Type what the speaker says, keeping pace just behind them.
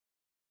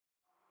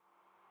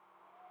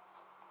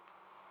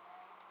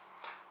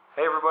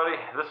Hey everybody,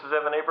 this is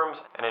Evan Abrams,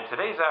 and in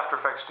today's After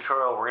Effects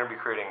tutorial we're going to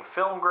be creating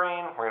film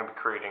grain, we're going to be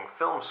creating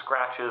film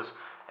scratches,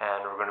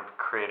 and we're going to be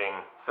creating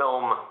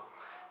film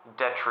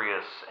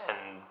detritus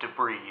and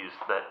debris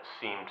that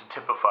seem to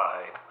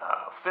typify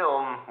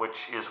film, which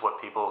is what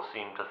people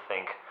seem to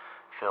think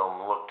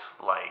film looked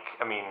like.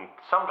 I mean,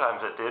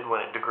 sometimes it did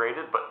when it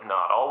degraded, but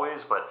not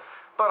always, but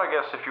I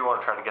guess if you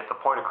want to try to get the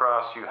point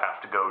across, you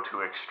have to go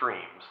to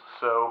extremes.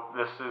 So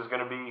this is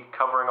going to be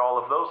covering all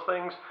of those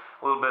things,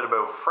 a little bit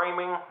about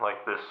framing,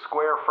 like this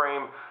square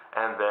frame,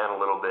 and then a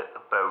little bit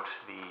about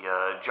the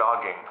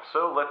jogging.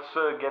 So let's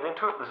get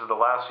into it. This is the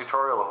last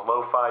tutorial of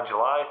Lo-Fi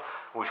July,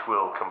 which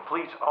will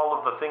complete all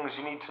of the things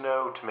you need to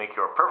know to make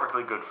your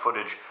perfectly good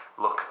footage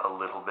look a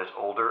little bit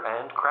older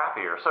and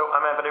crappier. So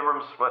I'm Evan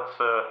Abrams. Let's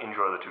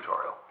enjoy the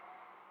tutorial.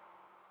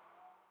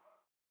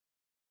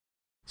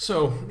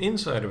 So,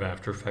 inside of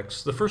After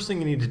Effects, the first thing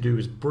you need to do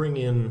is bring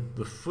in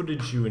the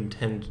footage you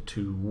intend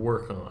to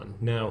work on.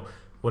 Now,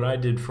 what I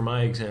did for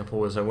my example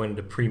was I went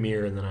into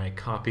Premiere and then I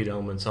copied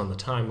elements on the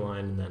timeline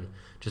and then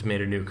just made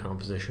a new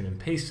composition and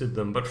pasted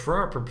them. But for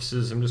our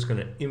purposes, I'm just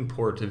going to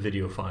import a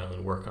video file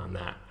and work on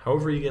that.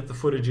 However you get the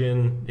footage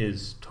in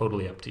is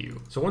totally up to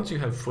you. So once you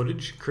have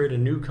footage, create a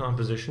new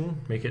composition,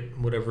 make it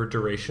whatever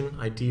duration,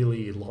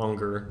 ideally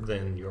longer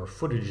than your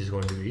footage is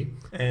going to be.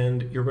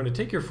 And you're going to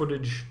take your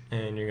footage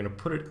and you're going to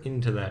put it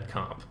into that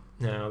comp.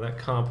 Now that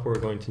comp we're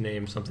going to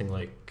name something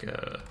like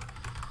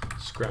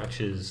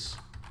scratches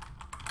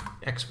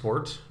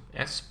export,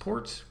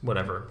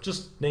 whatever.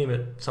 Just name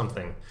it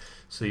something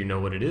so you know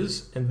what it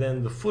is. And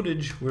then the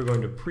footage, we're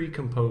going to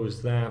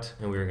pre-compose that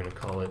and we're going to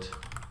call it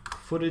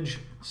footage.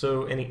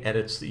 So any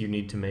edits that you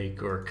need to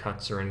make or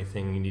cuts or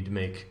anything you need to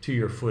make to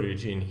your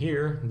footage in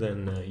here,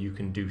 then you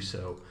can do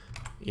so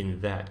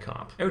in that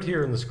comp. Out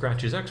here in the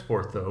scratches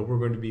export though, we're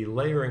going to be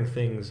layering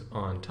things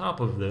on top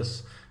of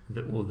this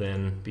that will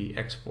then be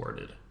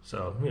exported.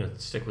 So I'm going to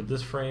stick with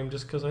this frame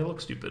just because I look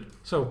stupid.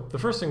 So the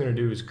first thing I'm going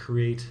to do is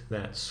create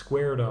that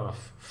squared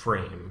off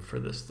frame for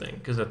this thing,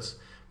 because that's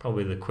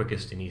probably the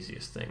quickest and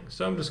easiest thing.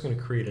 So I'm just going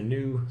to create a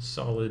new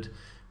solid.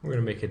 We're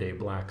going to make it a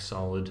black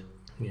solid.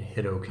 I'm going to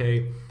hit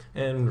OK.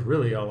 And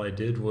really all I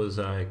did was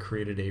I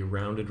created a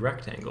rounded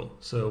rectangle.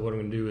 So what I'm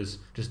going to do is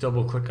just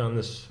double click on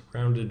this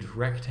rounded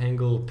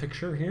rectangle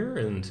picture here,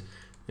 and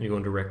then you go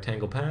into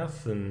rectangle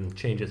path and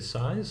change its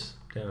size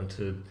down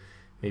to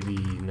maybe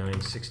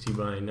 960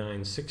 by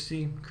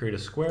 960, create a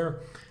square,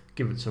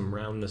 give it some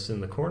roundness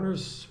in the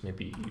corners,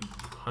 maybe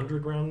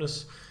 100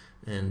 roundness,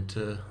 and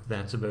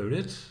that's about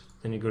it.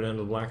 Then you go down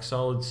to the black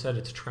solid, set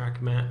its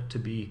track matte to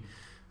be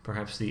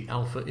perhaps the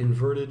alpha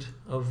inverted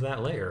of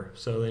that layer.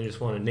 So then you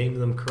just want to name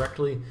them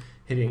correctly,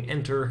 hitting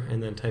enter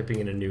and then typing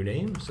in a new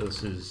name. So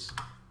this is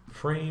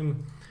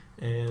frame,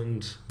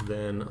 and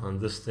then on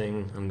this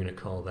thing I'm going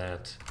to call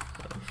that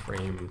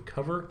frame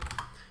cover,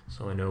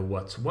 so I know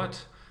what's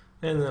what.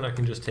 And then I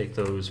can just take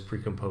those,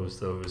 pre-compose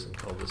those, and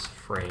call this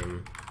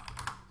frame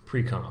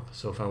pre-comp.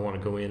 So if I want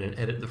to go in and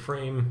edit the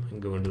frame, I can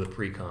go into the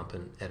pre-comp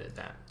and edit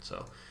that.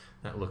 So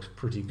that looks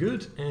pretty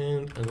good,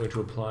 and I'm going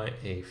to apply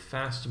a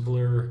fast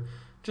blur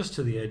just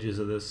to the edges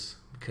of this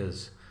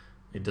because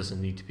it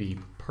doesn't need to be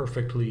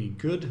perfectly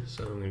good.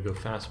 So I'm going to go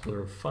fast blur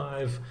of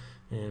 5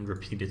 and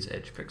repeat its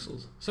edge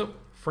pixels. So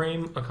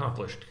frame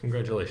accomplished.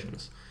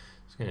 Congratulations.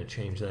 Just going to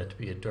change that to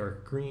be a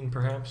dark green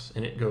perhaps,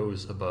 and it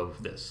goes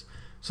above this.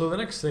 So the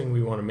next thing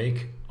we want to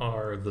make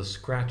are the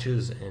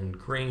scratches and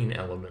grain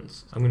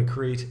elements. I'm going to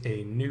create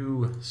a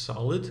new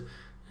solid,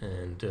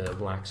 and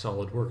black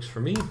solid works for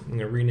me. I'm going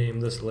to rename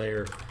this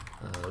layer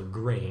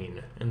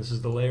grain, and this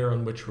is the layer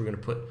on which we're going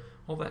to put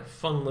all that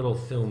fun little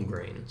film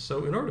grain.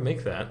 So in order to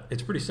make that,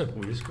 it's pretty simple.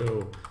 We just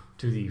go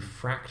to the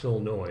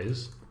fractal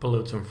noise, pull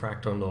out some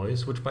fractal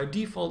noise, which by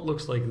default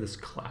looks like this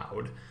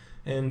cloud.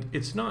 And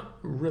it's not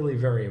really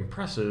very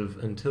impressive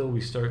until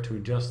we start to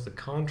adjust the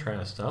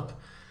contrast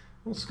up.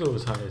 Let's go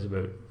as high as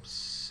about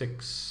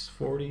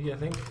 640, I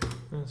think.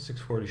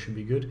 640 should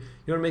be good.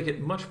 You want to make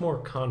it much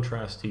more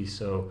contrasty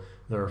so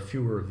there are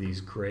fewer of these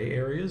gray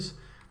areas.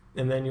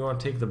 And then you want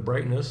to take the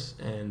brightness,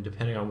 and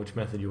depending on which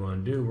method you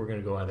want to do, we're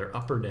going to go either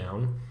up or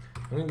down.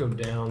 I'm going to go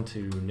down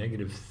to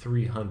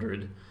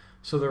 -300.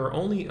 So there are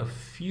only a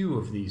few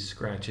of these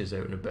scratches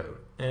out and about.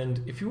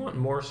 And if you want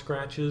more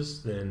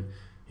scratches, then,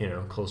 you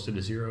know, closer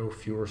to 0,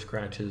 fewer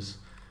scratches,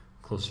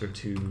 closer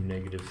to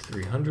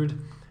 -300.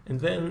 And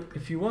then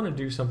if you want to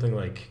do something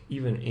like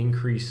even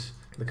increase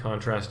the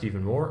contrast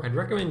even more, I'd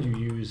recommend you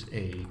use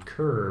a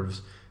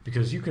curves,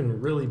 because you can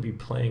really be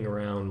playing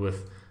around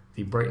with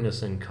the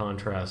brightness and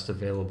contrast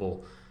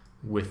available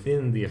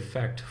within the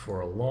effect for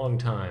a long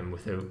time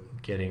without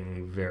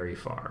getting very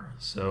far.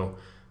 So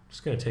I'm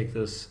just going to take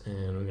this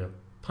and I'm going to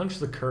punch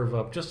the curve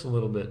up just a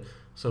little bit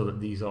so that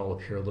these all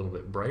appear a little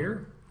bit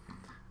brighter.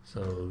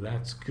 So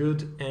that's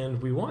good,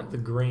 and we want the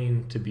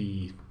grain to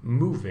be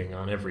moving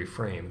on every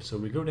frame. So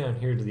we go down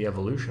here to the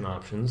evolution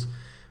options,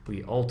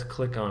 we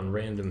alt-click on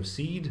random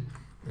seed,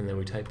 and then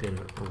we type in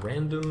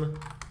random,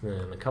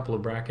 then a couple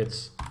of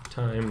brackets,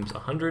 times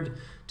 100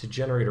 to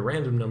generate a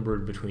random number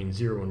between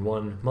 0 and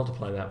 1,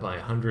 multiply that by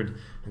 100,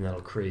 and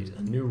that'll create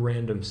a new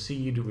random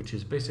seed, which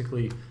is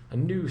basically a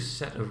new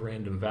set of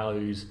random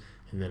values,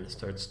 and then it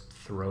starts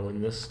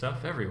throwing this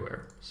stuff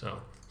everywhere.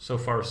 So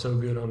far so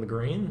good on the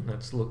grain,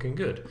 that's looking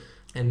good.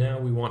 And now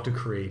we want to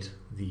create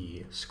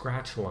the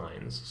scratch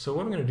lines. So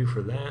what I'm going to do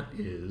for that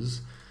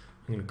is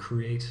I'm going to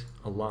create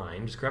a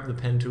line. Just grab the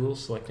pen tool,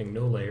 selecting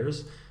no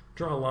layers,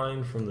 draw a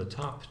line from the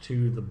top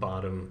to the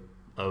bottom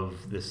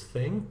of this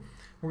thing.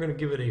 We're going to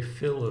give it a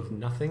fill of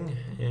nothing,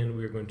 and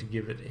we're going to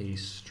give it a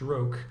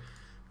stroke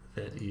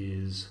that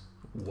is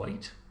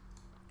white,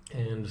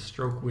 and a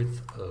stroke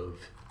width of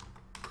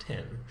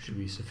 10 should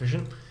be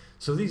sufficient.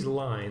 So these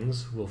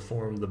lines will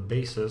form the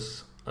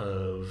basis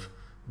of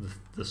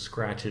the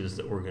scratches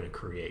that we're going to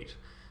create.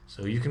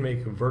 So you can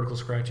make vertical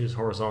scratches,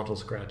 horizontal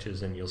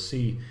scratches, and you'll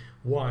see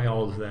why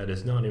all of that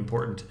is not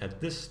important at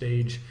this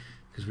stage,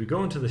 because we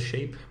go into the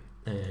shape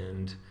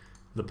and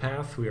the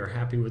path. We are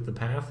happy with the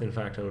path. In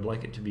fact, I would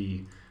like it to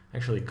be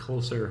actually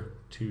closer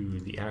to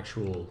the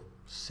actual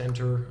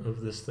center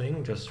of this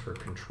thing, just for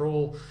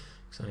control,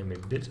 because I am a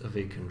bit of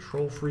a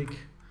control freak.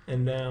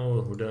 And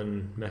now we're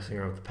done messing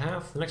around with the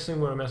path. The next thing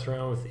we want to mess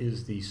around with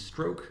is the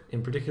stroke,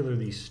 in particular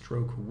the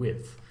stroke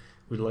width.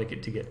 We'd like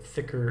it to get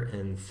thicker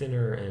and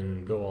thinner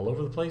and go all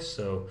over the place,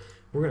 so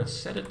we're going to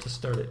set it to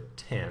start at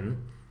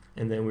 10,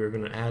 and then we're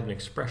going to add an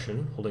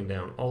expression, holding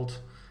down Alt,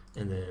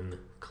 and then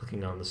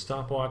clicking on the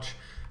stopwatch,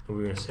 and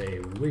we're going to say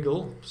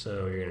wiggle,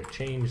 so you're going to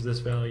change this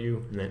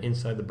value, and then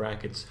inside the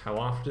brackets, how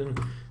often,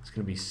 it's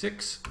going to be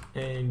 6,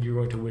 and you're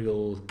going to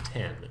wiggle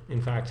 10.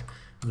 In fact,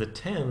 the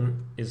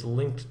 10 is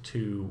linked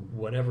to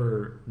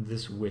whatever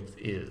this width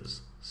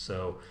is,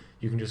 so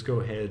you can just go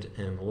ahead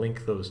and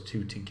link those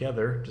two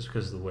together just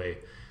because of the way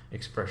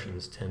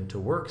expressions tend to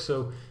work.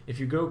 So if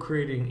you go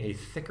creating a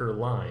thicker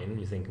line,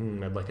 you think,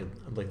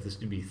 I'd like this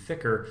to be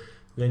thicker,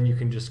 then you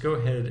can just go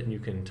ahead and you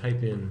can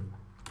type in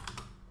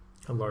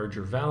a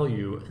larger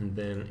value, and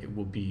then it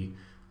will be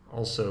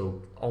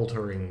also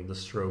altering the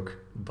stroke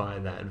by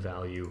that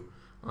value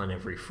on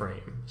every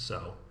frame.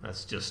 So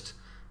that's just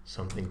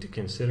something to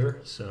consider.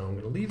 So I'm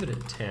going to leave it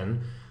at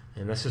 10.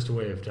 And that's just a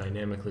way of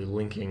dynamically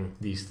linking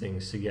these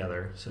things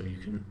together, so you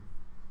can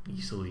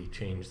easily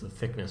change the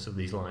thickness of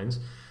these lines.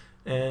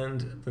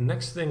 And the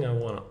next thing I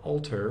want to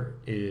alter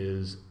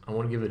is I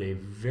want to give it a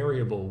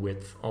variable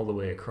width all the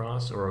way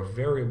across, or a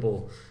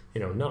variable,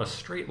 not a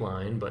straight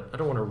line, but I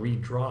don't want to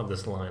redraw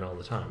this line all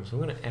the time. So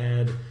I'm going to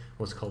add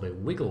what's called a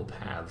wiggle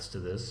paths to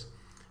this.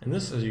 And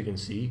this, as you can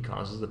see,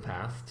 causes the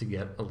path to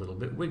get a little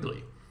bit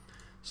wiggly.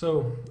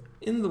 So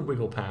in the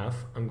wiggle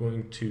path, I'm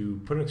going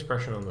to put an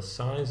expression on the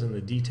size and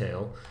the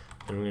detail,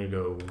 and I'm going to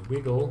go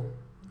wiggle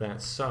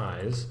that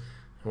size.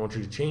 I want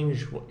you to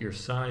change what your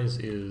size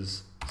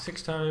is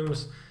 6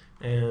 times,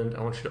 and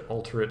I want you to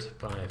alter it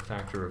by a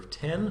factor of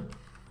 10.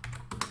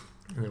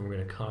 And then we're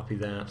going to copy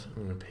that.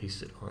 I'm going to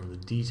paste it on the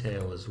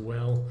detail as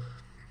well,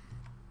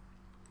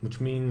 which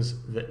means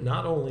that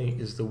not only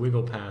is the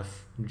wiggle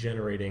path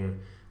generating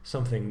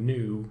something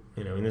new,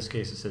 in this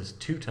case it says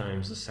 2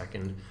 times a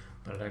second,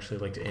 but I'd actually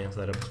like to amp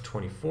that up to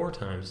 24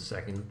 times a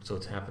second, so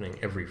it's happening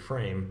every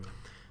frame,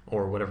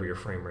 or whatever your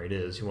frame rate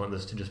is. You want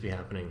this to just be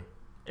happening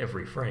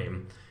every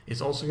frame. It's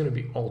also going to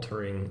be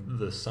altering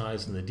the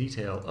size and the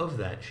detail of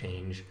that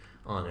change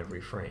on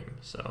every frame.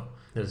 So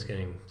it's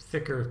getting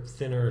thicker,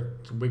 thinner,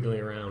 it's wiggling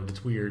around,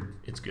 it's weird,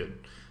 it's good.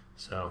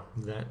 So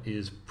that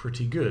is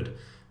pretty good.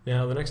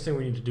 Now the next thing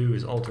we need to do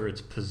is alter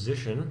its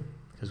position,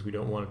 because we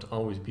don't want it to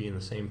always be in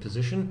the same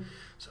position.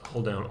 So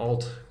hold down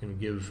Alt and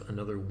give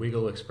another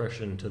wiggle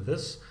expression to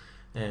this,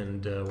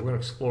 and we're going to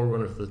explore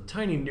one of the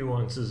tiny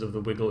nuances of the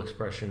wiggle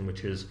expression,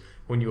 which is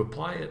when you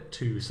apply it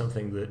to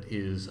something that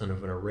is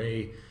of an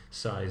array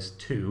size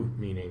 2,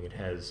 meaning it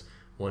has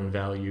one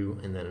value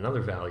and then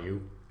another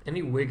value,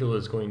 any wiggle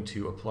is going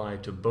to apply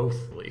to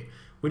both.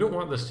 We don't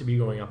want this to be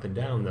going up and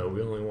down though,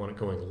 we only want it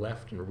going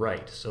left and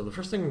right. So the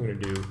first thing we're going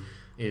to do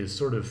is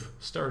sort of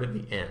start at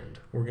the end.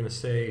 We're going to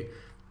say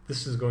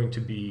this is going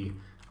to be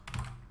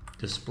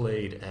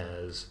displayed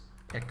as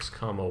x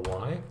comma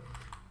y,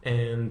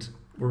 and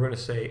we're going to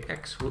say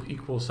x will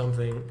equal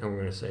something, and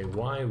we're going to say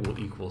y will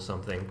equal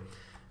something,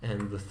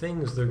 and the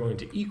things they're going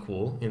to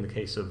equal, in the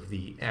case of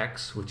the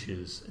x, which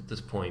is at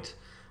this point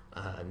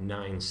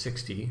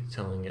 960,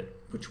 telling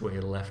it which way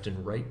left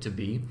and right to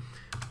be,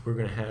 we're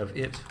going to have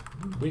it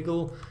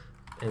wiggle,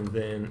 and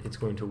then it's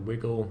going to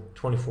wiggle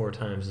 24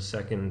 times a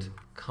second,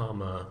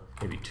 comma,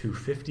 maybe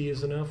 250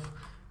 is enough.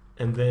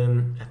 And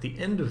then at the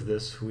end of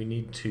this, we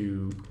need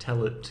to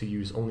tell it to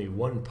use only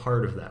one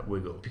part of that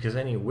wiggle, because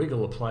any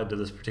wiggle applied to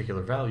this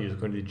particular value is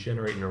going to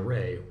generate an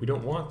array. We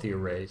don't want the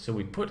array, so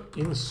we put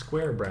in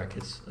square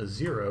brackets a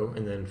 0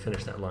 and then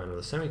finish that line with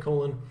a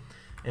semicolon.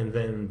 And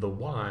then the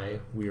y,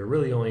 we are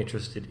really only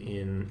interested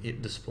in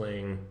it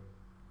displaying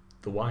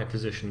the y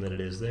position that it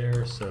is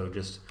there, so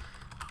just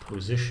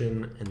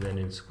position and then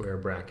in square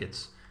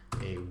brackets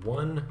a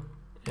 1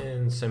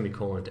 and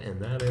semicolon to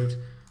end that out.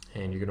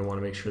 And you're going to want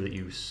to make sure that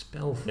you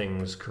spell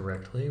things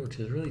correctly, which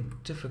is really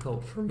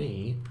difficult for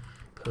me,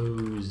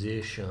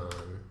 position.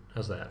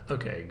 How's that?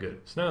 Okay,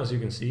 good. So now as you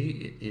can see,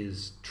 it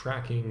is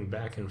tracking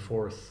back and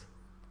forth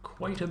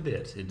quite a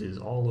bit. It is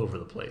all over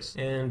the place.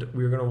 And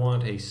we're going to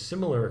want a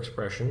similar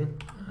expression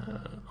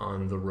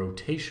on the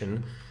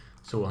rotation.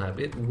 So we'll have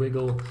it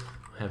wiggle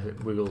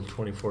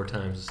 24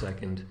 times a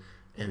second,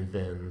 and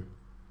then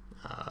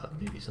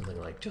maybe something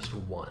like just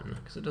 1,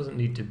 because it doesn't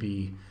need to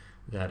be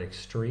that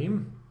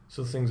extreme.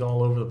 So things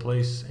all over the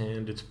place,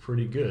 and it's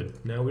pretty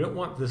good. Now we don't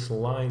want this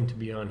line to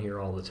be on here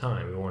all the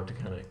time. We want it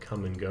to kind of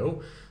come and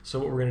go. So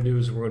what we're going to do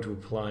is we're going to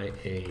apply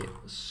a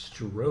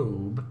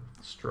strobe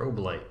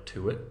light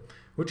to it,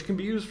 which can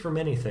be used for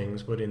many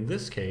things, but in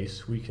this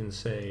case we can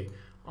say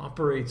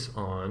operates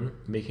on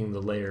making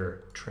the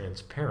layer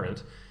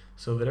transparent,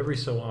 so that every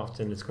so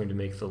often it's going to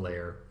make the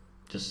layer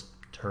just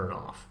turn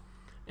off.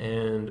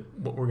 And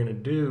what we're going to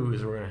do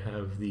is we're going to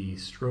have the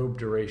strobe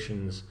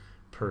durations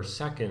per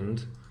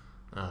second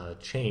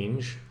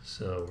change.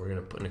 So we're going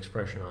to put an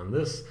expression on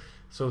this,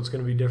 so it's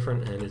going to be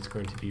different, and it's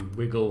going to be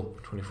wiggle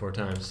 24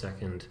 times a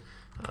second,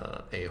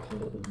 a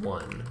whole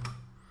 1.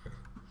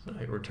 So I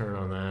hit return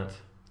on that,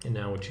 and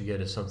now what you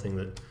get is something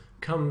that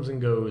comes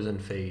and goes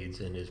and fades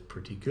and is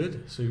pretty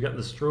good. So you've got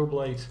the strobe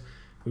light.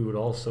 We would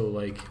also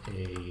like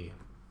a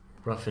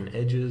roughen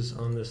edges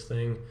on this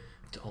thing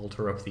to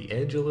alter up the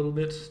edge a little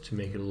bit, to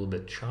make it a little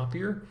bit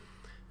choppier,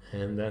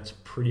 and that's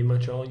pretty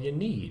much all you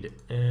need.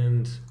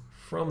 And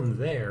from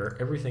there,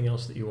 everything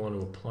else that you want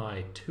to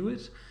apply to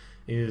it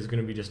is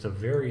going to be just a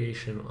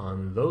variation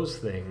on those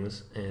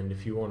things. And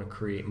if you want to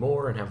create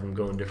more and have them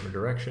go in different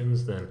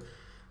directions, then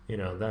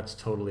that's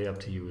totally up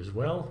to you as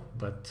well.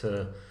 But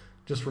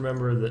just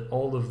remember that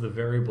all of the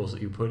variables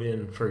that you put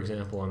in, for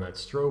example, on that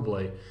strobe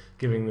light,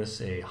 giving this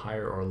a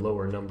higher or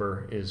lower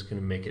number is going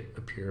to make it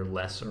appear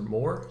less or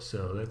more.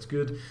 So that's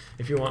good.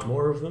 If you want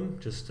more of them,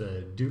 just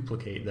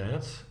duplicate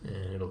that,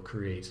 and it'll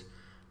create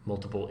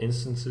multiple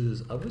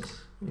instances of it.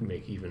 We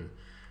make even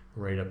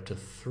right up to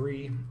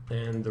 3.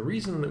 And the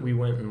reason that we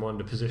went and wanted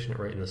to position it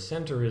right in the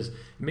center is it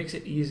makes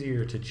it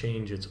easier to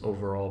change its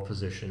overall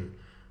position,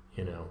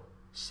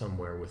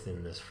 somewhere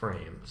within this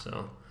frame.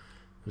 So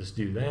just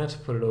do that,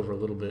 put it over a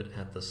little bit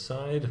at the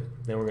side.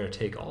 Then we're going to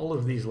take all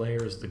of these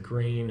layers, the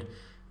grain,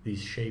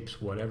 these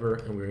shapes, whatever,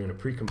 and we're going to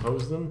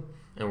pre-compose them,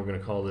 and we're going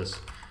to call this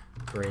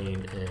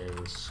grain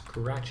and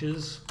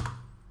scratches.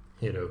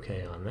 Hit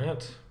OK on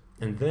that.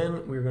 And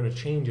then we're going to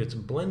change its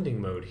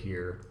blending mode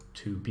here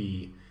to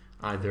be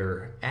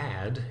either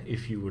add,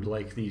 if you would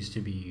like these to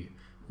be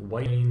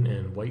white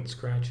and white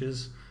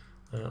scratches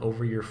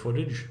over your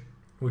footage,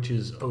 which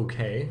is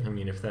okay. I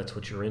mean, if that's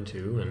what you're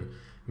into, and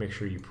make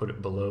sure you put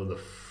it below the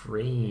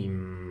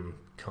frame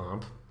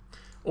comp.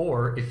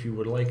 Or if you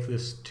would like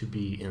this to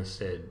be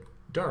instead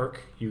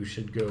dark, you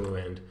should go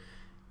and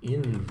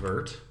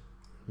invert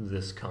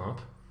this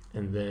comp,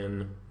 and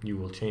then you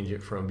will change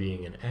it from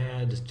being an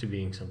add to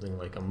being something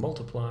like a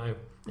multiply,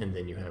 and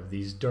then you have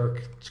these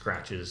dark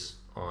scratches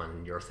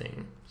on your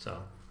thing.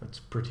 So that's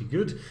pretty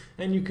good.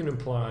 And you can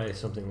apply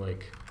something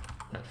like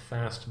that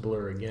fast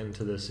blur again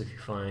to this if you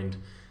find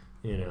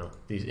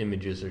these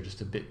images are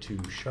just a bit too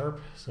sharp.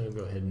 So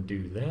go ahead and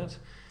do that,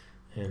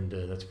 and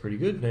that's pretty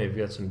good. Now you've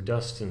got some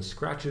dust and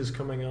scratches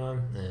coming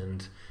on,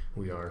 and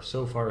we are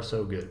so far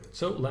so good.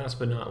 So last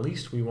but not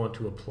least, we want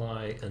to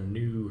apply a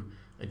new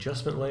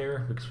adjustment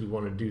layer, because we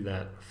want to do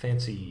that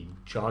fancy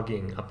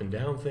jogging up and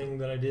down thing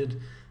that I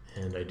did,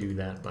 and I do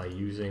that by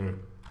using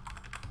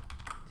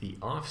the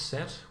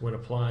offset. When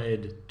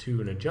applied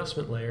to an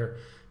adjustment layer,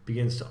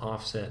 begins to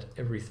offset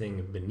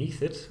everything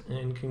beneath it,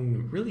 and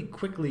can really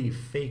quickly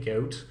fake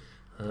out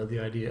the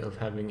idea of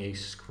having a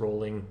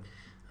scrolling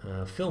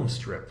film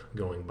strip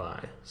going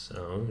by.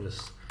 So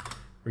just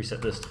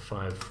reset this to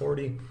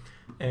 540,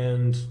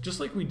 and just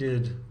like we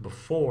did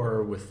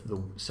before with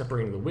the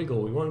separating the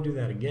wiggle, we want to do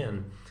that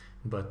again,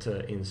 but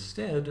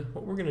instead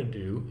what we're going to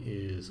do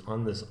is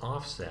on this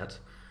offset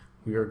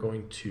we are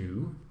going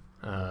to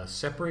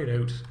separate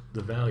out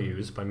the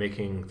values by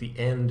making the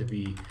end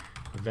be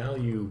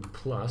value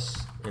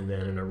plus and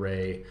then an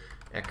array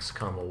x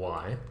comma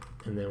y,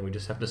 and then we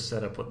just have to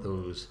set up what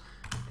those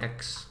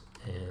x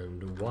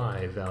and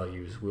y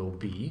values will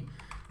be.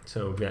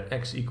 So we've got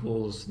x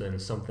equals then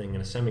something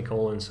and a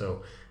semicolon,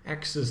 so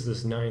x is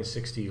this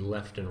 960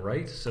 left and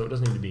right, so it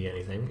doesn't need to be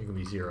anything, it can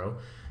be 0.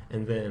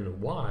 And then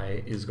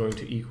y is going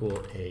to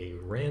equal a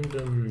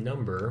random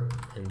number,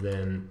 and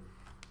then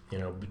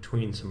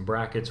between some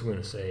brackets we're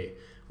going to say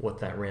what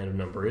that random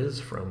number is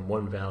from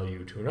one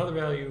value to another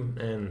value,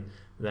 and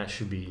that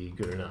should be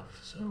good enough.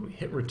 So we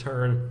hit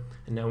return,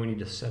 and now we need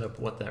to set up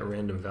what that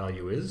random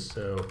value is.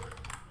 So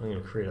I'm going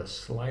to create a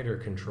slider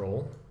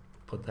control,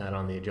 put that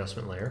on the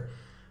adjustment layer,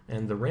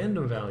 and the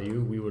random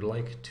value we would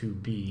like to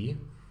be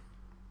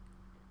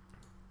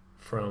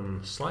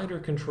from slider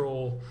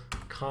control,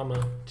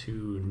 comma,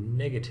 to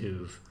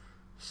negative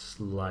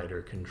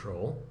slider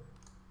control.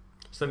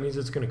 So that means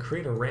it's going to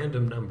create a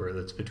random number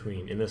that's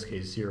between, in this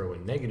case, 0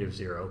 and negative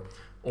 0,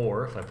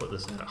 or if I put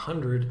this at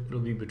 100, it'll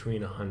be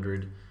between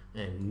 100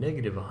 and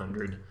negative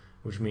 100,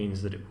 which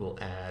means that it will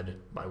add,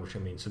 by which I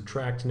mean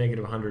subtract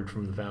 -100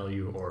 from the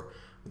value or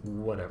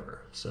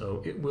whatever.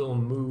 So it will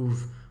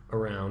move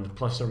around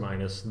plus or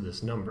minus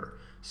this number.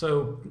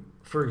 So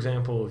for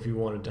example, if you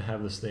wanted to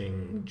have this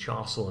thing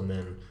jostle and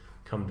then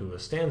come to a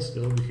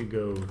standstill, we could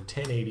go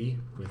 1080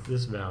 with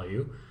this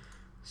value,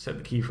 set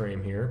the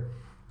keyframe here,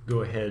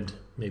 go ahead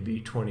maybe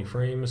 20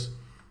 frames,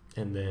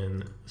 and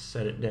then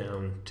set it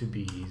down to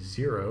be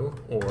 0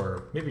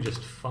 or maybe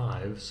just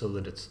 5 so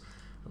that it's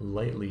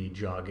lightly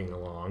jogging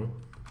along.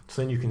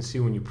 So then you can see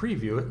when you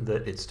preview it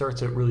that it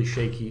starts out really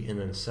shaky and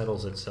then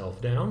settles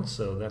itself down.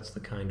 So that's the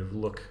kind of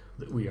look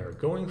that we are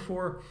going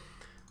for.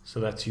 So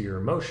that's your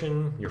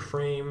motion, your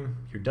frame,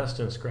 your dust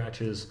and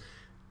scratches,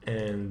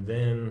 and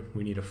then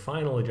we need a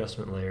final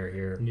adjustment layer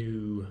here,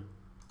 new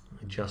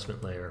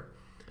adjustment layer.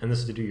 And this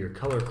is to do your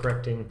color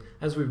correcting,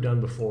 as we've done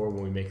before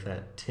when we make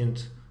that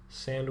tint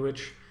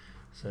sandwich.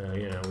 So,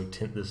 you know, we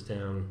tint this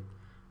down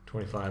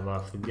 25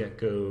 off the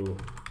get-go.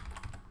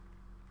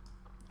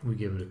 We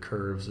give it a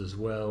curves as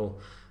well,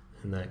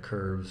 and that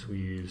curves we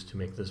use to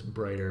make this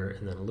brighter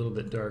and then a little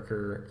bit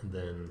darker, and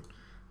then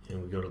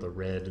we go to the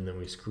red and then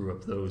we screw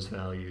up those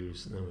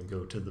values, and then we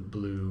go to the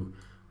blue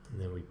and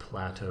then we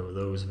plateau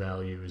those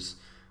values,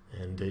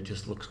 and it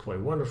just looks quite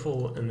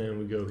wonderful. And then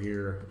we go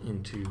here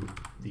into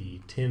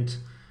the tint,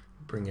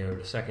 bring out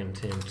a second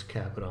tint,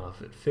 cap it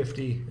off at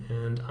 50,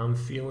 and I'm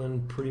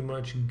feeling pretty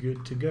much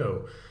good to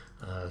go.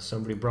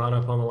 Somebody brought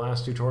up on the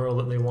last tutorial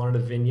that they wanted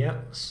a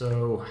vignette,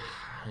 so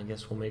I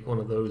guess we'll make one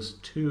of those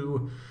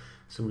too,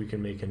 so we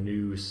can make a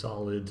new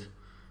solid,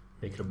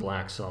 make it a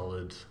black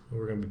solid.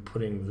 We're going to be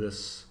putting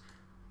this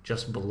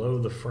just below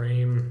the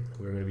frame.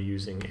 We're going to be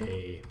using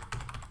a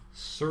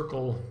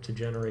circle to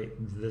generate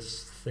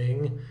this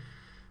thing.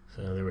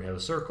 So there we have a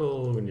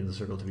circle. We need the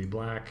circle to be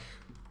black.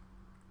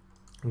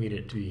 We need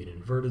it to be an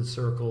inverted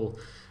circle.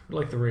 We'd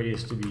like the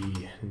radius to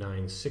be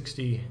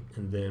 960,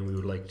 and then we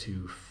would like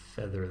to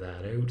feather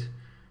that out.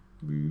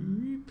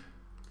 Beep.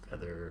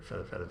 Feather,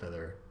 feather, feather,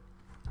 feather.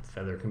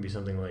 Feather can be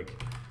something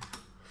like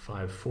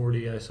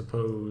 540, I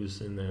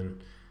suppose, and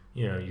then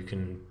you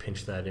can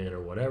pinch that in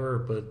or whatever,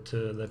 but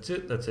that's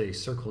it. That's a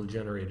circle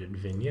generated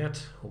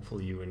vignette.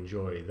 Hopefully you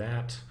enjoy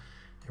that.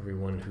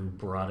 Everyone who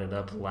brought it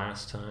up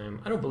last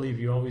time. I don't believe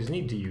you always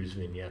need to use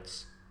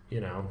vignettes,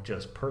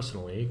 just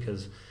personally,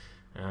 because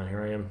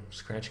here I am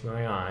scratching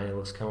my eye. It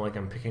looks kind of like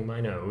I'm picking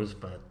my nose,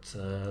 but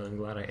I'm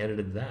glad I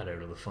edited that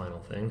out of the final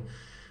thing.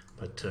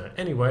 But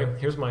anyway,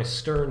 here's my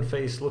stern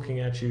face looking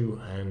at you,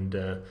 and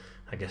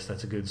I guess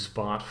that's a good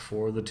spot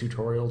for the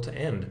tutorial to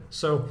end.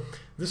 So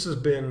this has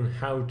been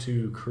how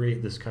to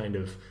create this kind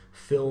of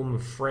film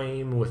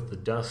frame with the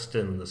dust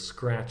and the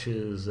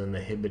scratches and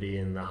the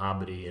hibbity and the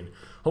hobbity, and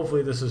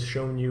hopefully this has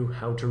shown you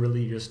how to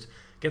really just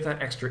get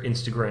that extra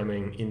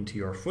Instagramming into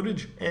your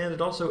footage. And it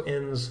also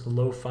ends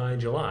Lo-Fi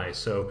July,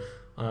 so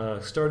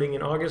starting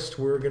in August,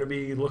 we're going to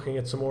be looking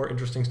at some more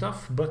interesting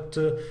stuff, but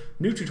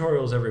new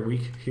tutorials every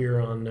week here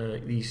on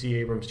the C.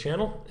 Abrams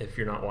channel. If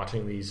you're not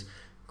watching these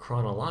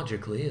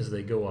chronologically as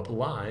they go up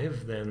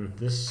live, then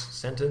this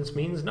sentence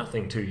means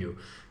nothing to you,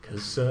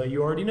 because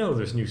you already know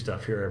there's new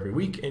stuff here every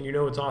week, and you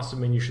know it's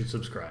awesome and you should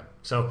subscribe.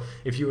 So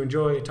if you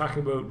enjoy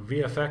talking about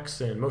VFX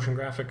and motion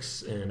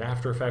graphics and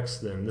After Effects,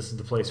 then this is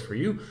the place for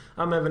you.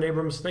 I'm Evan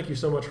Abrams. Thank you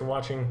so much for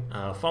watching.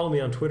 Follow me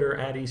on Twitter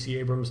at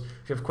ECAbrams.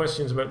 If you have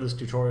questions about this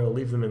tutorial,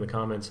 leave them in the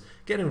comments.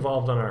 Get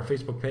involved on our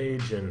Facebook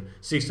page and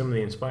see some of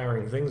the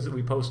inspiring things that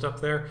we post up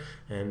there,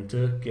 and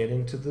get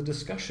into the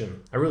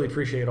discussion. I really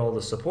appreciate all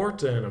the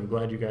support, and I'm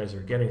glad you guys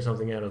are getting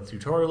something out of the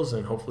tutorials,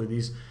 and hopefully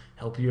these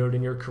help you out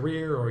in your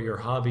career or your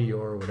hobby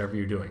or whatever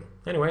you're doing.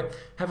 Anyway,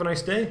 have a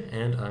nice day,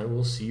 and I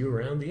will see you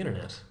around the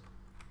internet.